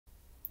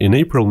In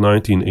April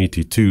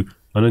 1982,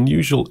 an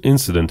unusual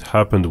incident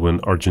happened when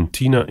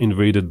Argentina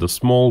invaded the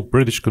small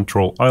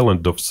British-controlled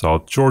island of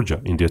South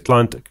Georgia in the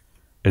Atlantic.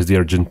 As the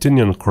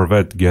Argentinian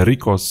corvette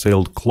Binkov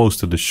sailed close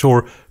to the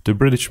shore, the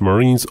British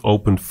Marines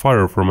opened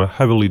fire from a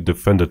heavily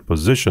defended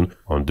position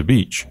on the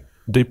beach.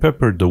 They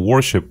peppered the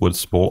warship with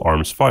small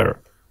arms fire.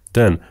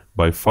 Then,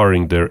 by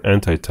firing their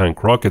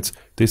anti-tank rockets,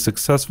 they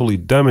successfully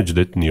damaged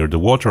it near the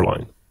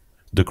waterline.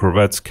 The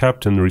corvette's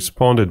captain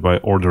responded by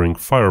ordering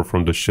fire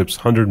from the ship's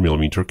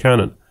 100mm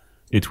cannon.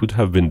 It would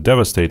have been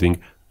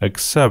devastating,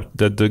 except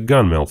that the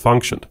gun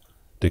malfunctioned.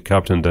 The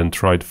captain then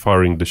tried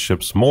firing the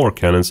ship's smaller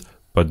cannons,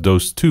 but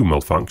those too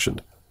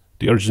malfunctioned.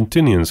 The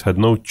Argentinians had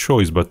no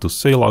choice but to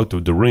sail out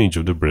of the range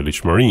of the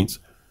British Marines.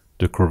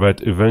 The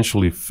corvette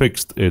eventually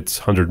fixed its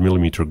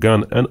 100mm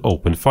gun and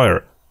opened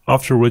fire,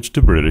 after which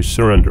the British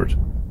surrendered.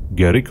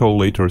 Binkov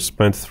later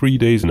spent 3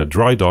 days in a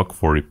dry dock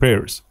for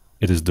repairs.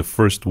 It is the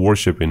first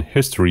warship in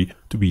history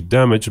to be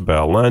damaged by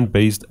a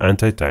land-based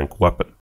anti-tank weapon.